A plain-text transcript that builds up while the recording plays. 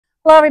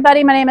Hello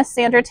everybody, my name is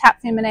Sandra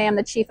Tapfumaneyi. I'm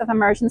the Chief of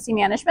Emergency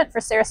Management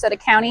for Sarasota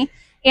County.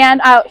 And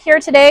here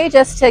today,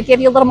 just to give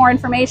you a little more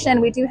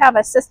information, we do have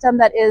a system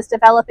that is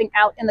developing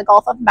out in the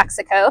Gulf of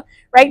Mexico.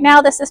 Right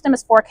now the system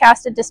is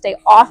forecasted to stay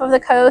off of the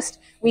coast.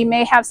 We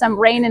may have some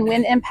rain and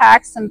wind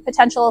impacts, some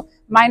potential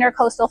minor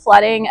coastal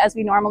flooding as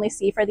we normally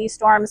see for these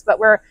storms, but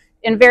we're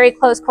in very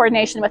close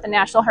coordination with the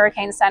National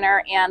Hurricane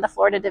Center and the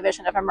Florida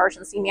Division of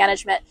Emergency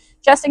Management,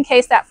 just in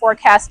case that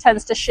forecast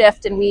tends to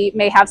shift and we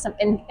may have some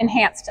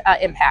enhanced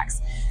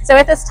impacts. So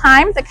at this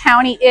time, the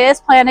county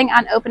is planning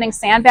on opening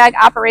Sandbag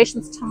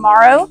operations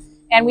tomorrow,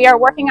 and we are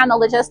working on the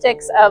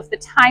logistics of the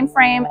time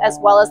frame as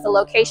well as the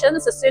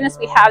locations. As soon as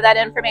we have that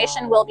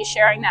information, we'll be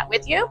sharing that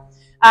with you.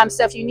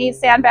 So if you need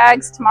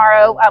sandbags,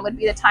 tomorrow would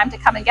be the time to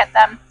come and get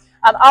them.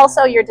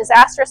 Also, your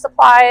disaster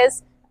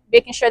supplies,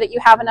 making sure that you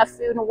have enough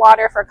food and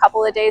water for a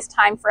couple of days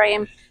time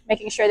frame,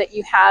 making sure that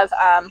you have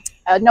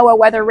a NOAA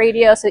weather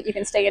radio so that you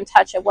can stay in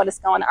touch of what is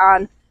going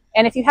on.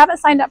 And if you haven't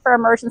signed up for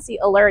emergency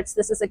alerts,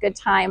 this is a good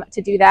time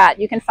to do that.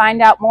 You can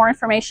find out more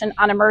information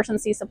on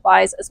emergency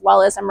supplies as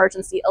well as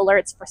emergency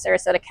alerts for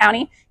Sarasota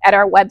County at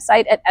our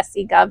website at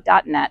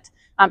scgov.net.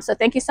 So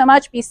thank you so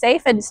much, be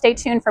safe, and stay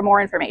tuned for more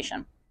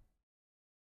information.